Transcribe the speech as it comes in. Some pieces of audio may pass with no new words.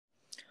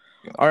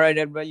All right,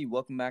 everybody,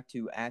 welcome back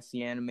to Ask the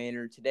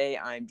Animator. Today,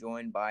 I'm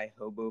joined by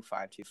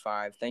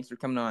Hobo525. Thanks for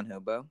coming on,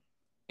 Hobo.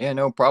 Yeah,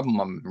 no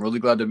problem. I'm really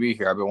glad to be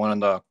here. I've been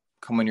wanting to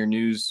come on your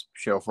news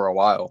show for a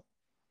while.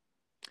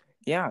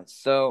 Yeah,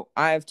 so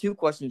I have two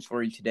questions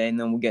for you today, and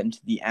then we'll get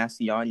into the Ask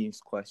the Audience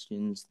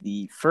questions.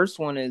 The first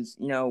one is,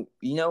 you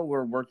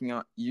are working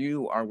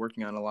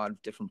on a lot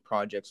of different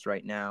projects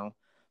right now.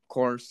 Of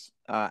course,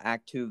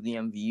 Act 2 of the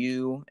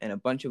MVU and a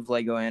bunch of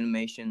Lego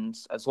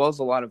animations, as well as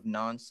a lot of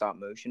non-stop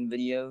motion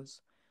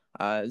videos.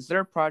 Is there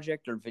a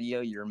project or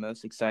video you're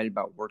most excited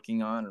about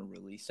working on or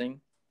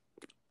releasing?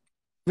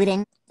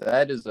 Reading.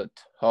 That is a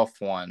tough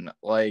one.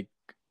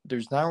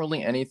 There's not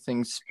really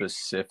anything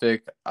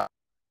specific I'm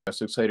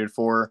most excited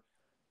for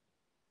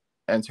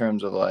in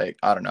terms of I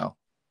don't know,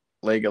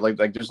 Lego.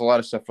 There's a lot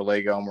of stuff for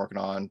Lego I'm working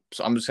on.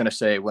 So I'm just gonna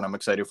say what I'm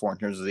excited for in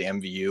terms of the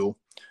MVU.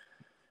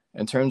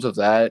 In terms of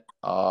that,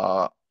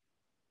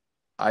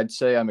 I'd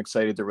say I'm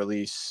excited to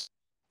release.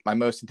 My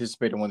most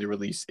anticipated one to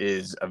release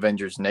is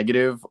Avengers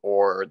Negative,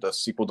 or the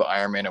sequel to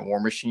Iron Man and War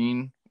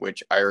Machine,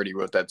 which I already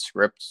wrote that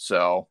script.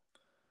 So,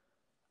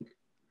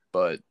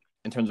 but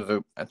in terms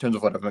of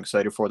what I'm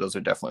excited for, those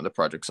are definitely the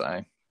projects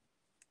I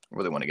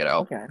really want to get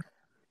out. Okay.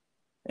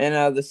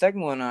 And the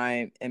second one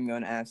I am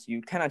going to ask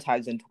you kind of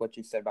ties into what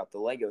you said about the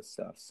Lego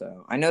stuff.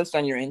 So I noticed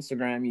on your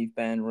Instagram you've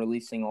been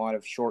releasing a lot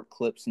of short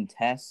clips and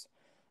tests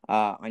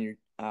on your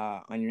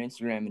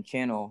Instagram and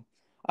channel,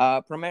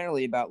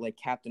 primarily about like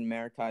Captain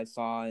America I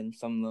saw in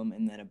some of them,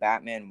 and then a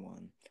Batman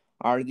one.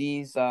 Are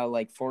these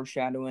like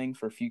foreshadowing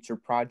for future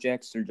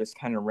projects or just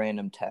kind of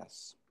random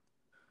tests?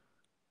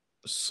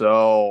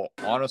 So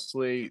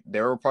honestly,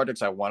 there were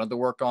projects I wanted to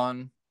work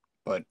on,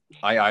 but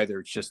I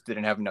either just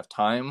didn't have enough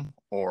time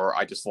or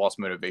I just lost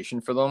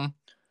motivation for them.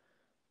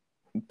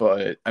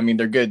 But I mean,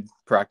 they're good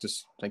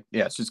practice.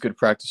 Yeah, it's just good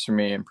practice for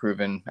me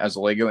improving as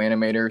a Lego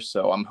animator.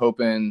 So I'm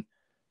hoping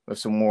with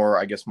some more,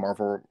 I guess,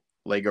 Marvel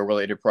Lego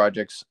related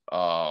projects.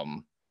 I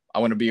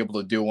want to be able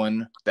to do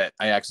one that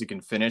I actually can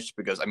finish,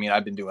 because I mean,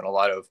 I've been doing a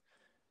lot of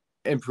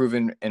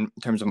improving in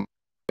terms of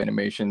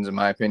animations, in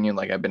my opinion.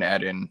 Like, I've been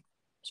adding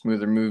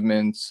smoother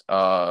movements,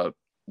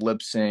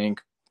 lip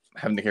sync,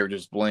 having the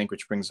characters blink,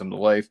 which brings them to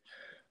life.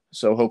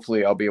 So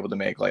hopefully I'll be able to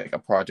make like a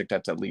project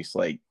that's at least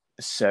like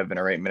 7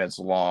 or 8 minutes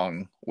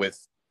long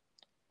with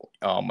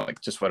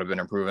like just what I've been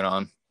improving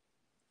on.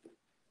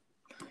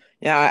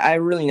 Yeah, I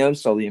really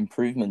noticed all the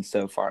improvements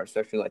so far,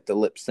 especially like the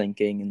lip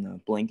syncing and the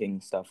blinking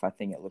stuff. I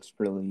think it looks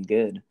really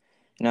good.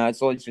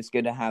 It's always just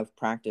good to have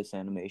practice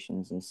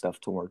animations and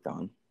stuff to work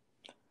on.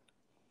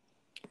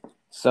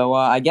 So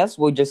I guess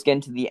we'll just get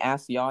into the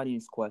Ask the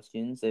Audience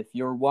questions. If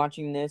you're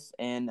watching this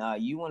and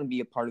you want to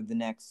be a part of the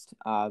next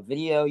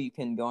video, you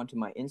can go onto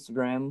my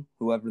Instagram,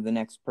 whoever the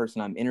next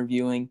person I'm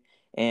interviewing,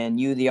 and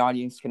you, the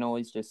audience, can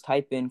always just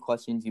type in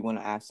questions you want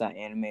to ask that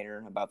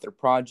animator about their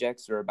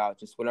projects or about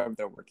just whatever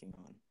they're working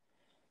on.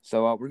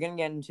 So we're going to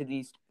get into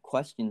these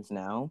questions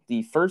now.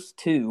 The first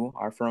two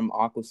are from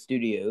Aqua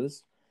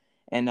Studios.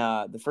 And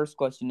the first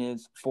question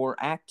is, for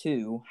Act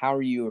 2, how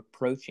are you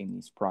approaching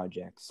these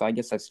projects? So I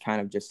guess that's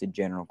kind of just a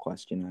general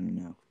question. I don't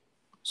know.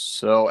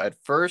 So at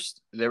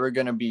first they were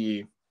going to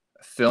be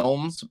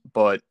films,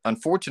 but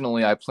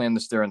unfortunately I planned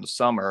this during the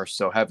summer.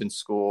 So having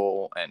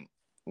school and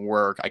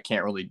work, I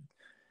can't really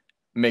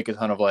make a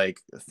ton of like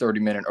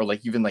 30-minute or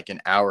like even like an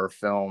hour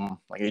film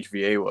like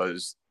HVA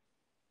was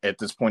at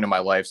this point in my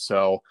life.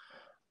 So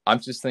I'm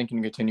just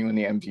thinking continuing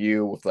the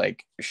MVU with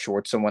like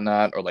shorts and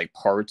whatnot, or like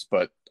parts,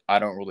 but I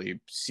don't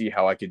really see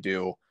how I could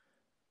do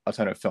a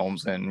ton of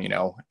films and,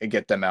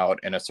 get them out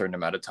in a certain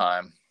amount of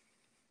time.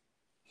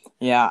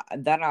 Yeah,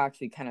 that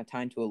actually kind of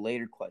tied to a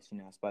later question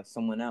asked by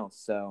someone else.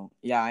 So,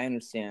 yeah, I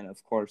understand.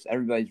 Of course,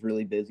 everybody's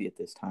really busy at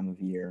this time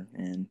of year,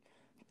 and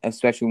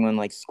especially when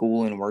like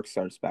school and work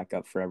starts back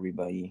up for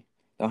everybody.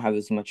 Don't have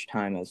as much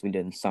time as we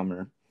did in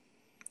summer.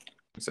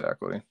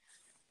 Exactly.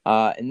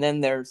 And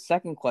then their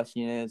second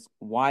question is,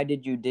 why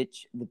did you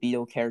ditch the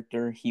Beetle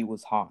character? He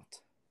was hot.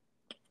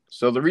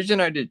 So the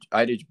reason I did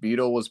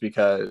Beetle was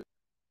because,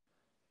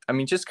 I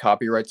mean, just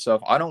copyright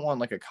stuff. I don't want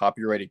like a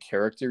copyrighted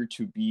character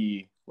to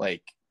be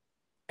like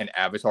an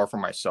avatar for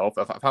myself.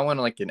 If I want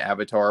like an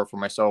avatar for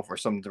myself or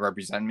something to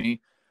represent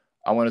me,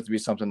 I want it to be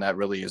something that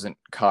really isn't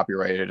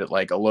copyrighted,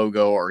 like a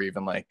logo or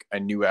even like a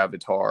new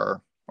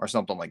avatar or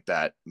something like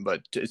that.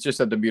 But it's just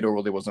that the Beetle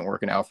really wasn't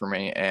working out for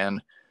me, and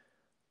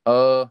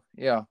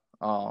yeah,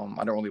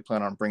 I don't really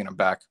plan on bringing him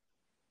back.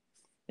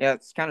 Yeah,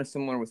 it's kind of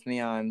similar with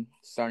me. I'm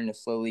starting to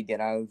slowly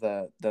get out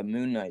of the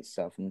Moon Knight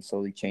stuff and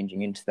slowly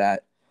changing into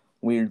that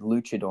weird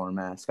luchador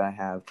mask I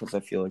have because I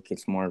feel like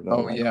it's more of a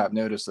Oh like yeah, I've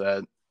noticed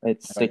that. it I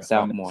got sticks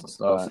out thumbnails more. and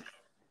stuff.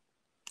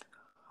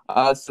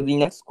 But so the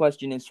next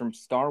question is from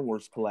Star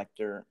Wars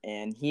Collector,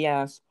 and he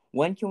asks,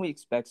 when can we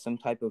expect some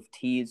type of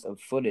tease of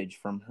footage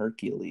from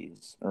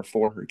Hercules or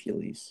for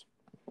Hercules?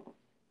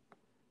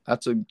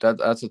 That's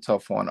a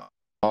tough one.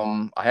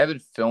 I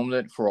haven't filmed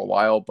it for a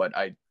while, but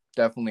I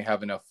definitely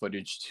have enough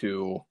footage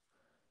to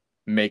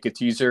make a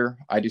teaser.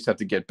 I just have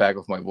to get back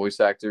with my voice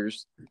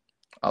actors,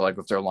 like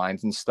with their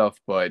lines and stuff.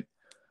 But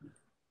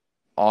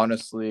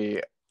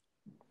honestly,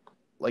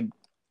 like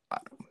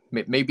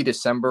maybe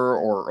December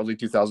or early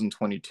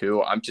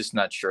 2022. I'm just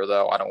not sure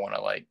though. I don't want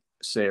to like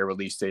say a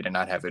release date and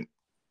not have it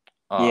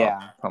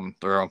Yeah, come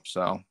through.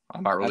 So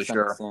I'm not really that's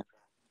sure. understandable.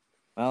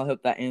 Well, I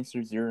hope that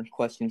answers your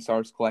question,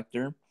 Stars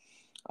Collector.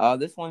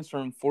 This one's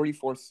from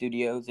 44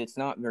 Studios. It's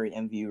not very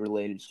MVU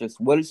related. It's just,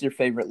 what is your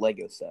favorite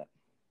Lego set?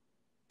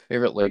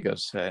 Favorite Lego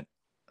set?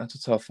 That's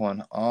a tough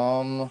one.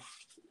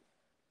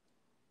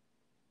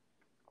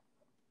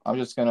 I'm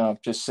just gonna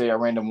just say a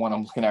random one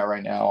I'm looking at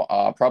right now.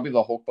 Probably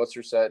the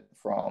Hulkbuster set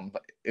from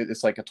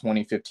it's like a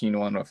 2015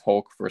 one of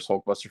Hulk versus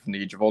Hulkbuster from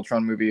the Age of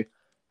Ultron movie.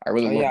 I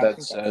really Oh love yeah, I that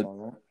think I set.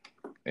 saw that.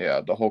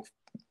 Yeah, the Hulk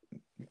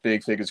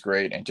big fig is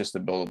great, and just the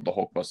build of the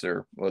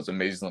Hulkbuster was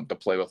amazing to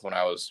play with when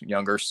I was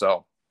younger.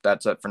 So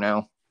that's it for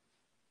now.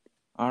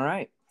 All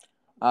right.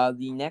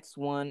 The next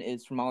one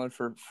is from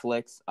Oliver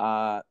Flicks.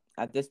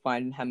 At this point, I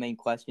didn't have many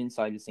questions,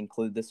 so I just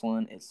include this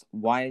one. It's,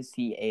 why is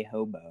he a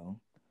hobo?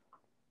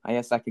 I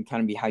guess that could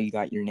kind of be how you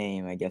got your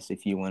name, I guess,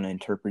 if you want to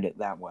interpret it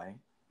that way.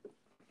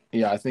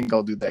 Yeah, I think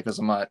I'll do that because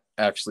I'm not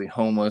actually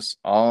homeless.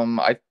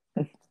 I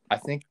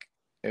think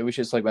it was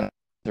just like when I was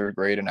in third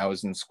grade and I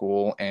was in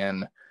school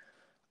and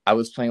I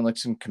was playing like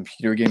some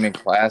computer game in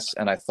class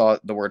and I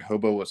thought the word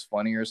hobo was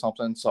funny or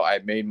something. So I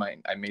made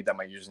that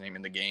my username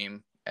in the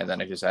game and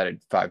then I just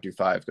added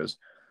 525 because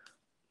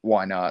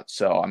why not?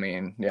 So I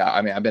mean, yeah,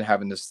 I mean I've been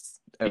having this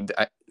I've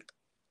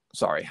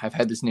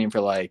had this name for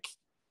like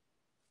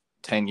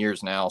 10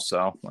 years now,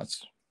 so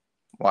that's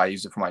why I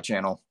use it for my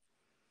channel.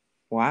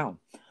 Wow.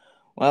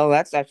 Well,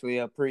 that's actually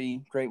a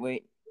pretty great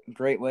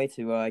way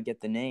to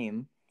get the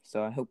name.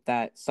 So I hope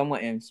that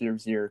somewhat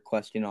answers your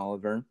question,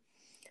 Oliver.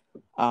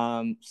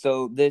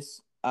 So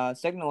this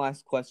second to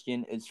last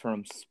question is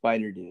from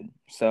Spider Dude.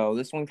 So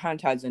this one kind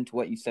of ties into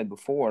what you said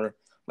before,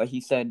 but he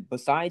said,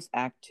 besides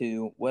Act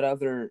 2, what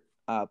other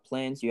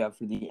plans you have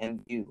for the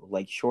MCU,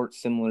 like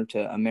shorts similar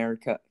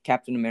to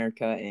Captain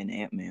America, and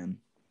Ant-Man?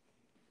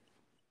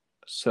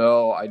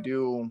 So I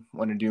do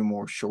want to do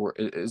more short.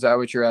 Is that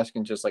what you're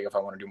asking? Just like if I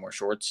want to do more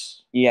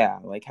shorts? Yeah,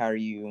 like how are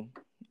you?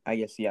 I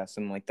guess yeah,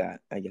 something like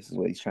that. I guess is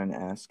what he's trying to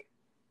ask.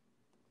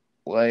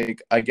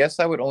 Like I guess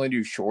I would only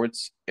do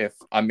shorts if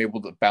I'm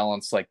able to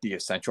balance like the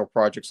essential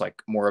projects,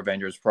 like more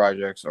Avengers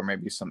projects, or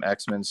maybe some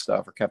X-Men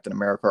stuff or Captain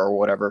America or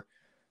whatever.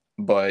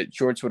 But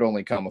shorts would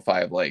only come if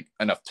I have like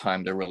enough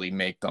time to really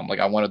make them. Like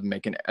I wanted to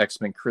make an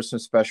X-Men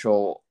Christmas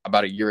special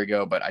about a year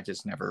ago, but I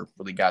just never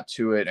really got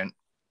to it and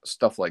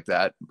stuff like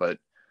that. But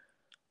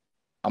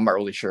I'm not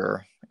really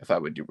sure if I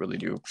would really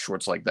do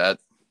shorts like that.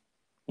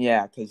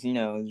 Yeah, because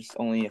there's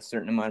only a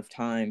certain amount of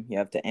time you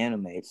have to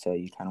animate, so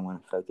you kind of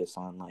want to focus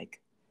on like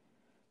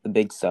the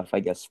big stuff,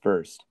 I guess,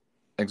 first.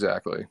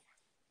 Exactly.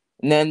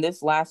 And then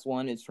this last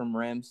one is from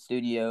Ram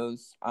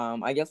Studios.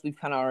 I guess we've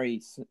kind of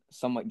already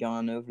somewhat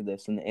gone over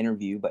this in the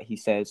interview, but he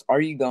says,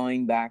 "Are you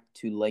going back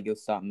to Lego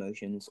stop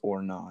motions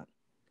or not?"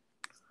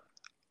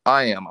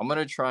 I am. I'm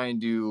gonna try and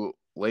do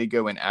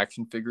Lego and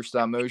action figure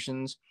stop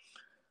motions.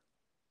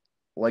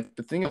 Like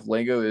the thing of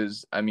Lego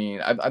is, I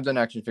mean, I've done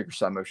action figure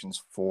stop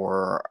motions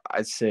for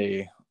I'd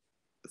say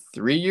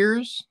 3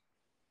 years.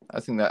 I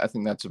think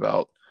that's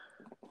about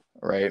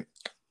right.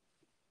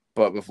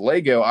 But with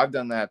Lego, I've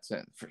done that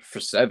for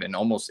 7,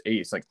 almost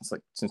 8. It's like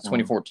since Um,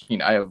 2014.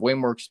 I have way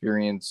more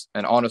experience,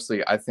 and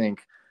honestly, I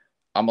think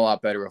I'm a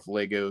lot better with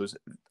Lego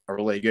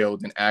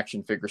than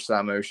action figure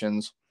stop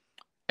motions.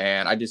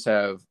 And I just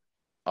have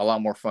a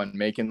lot more fun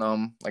making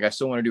them. Like I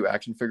still want to do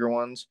action figure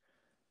ones,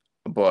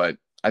 but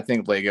I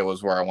think Lego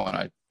is where I want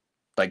to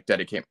like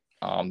dedicate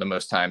the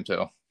most time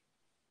to.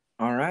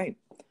 all right.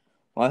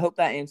 Well, I hope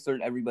that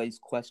answered everybody's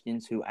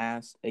questions who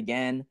asked.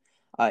 Again,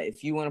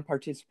 if you want to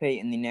participate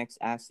in the next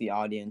Ask the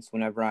Audience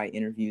whenever I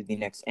interview the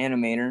next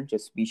animator,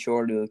 just be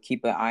sure to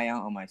keep an eye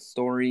out on my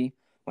story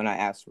when I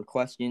ask for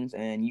questions,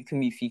 and you can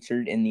be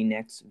featured in the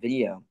next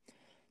video.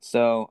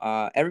 So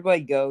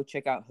everybody go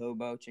check out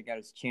Hobo, check out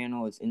his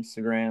channel, his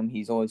Instagram.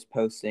 He's always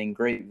posting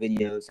great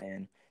videos,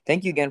 and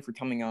thank you again for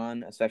coming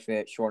on, especially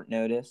at short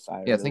notice. I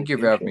Yeah, really thank you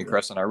for having appreciate me, it.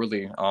 Crescent. I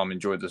really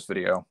enjoyed this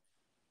video.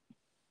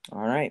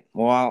 All right.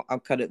 Well, I'll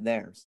cut it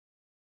there.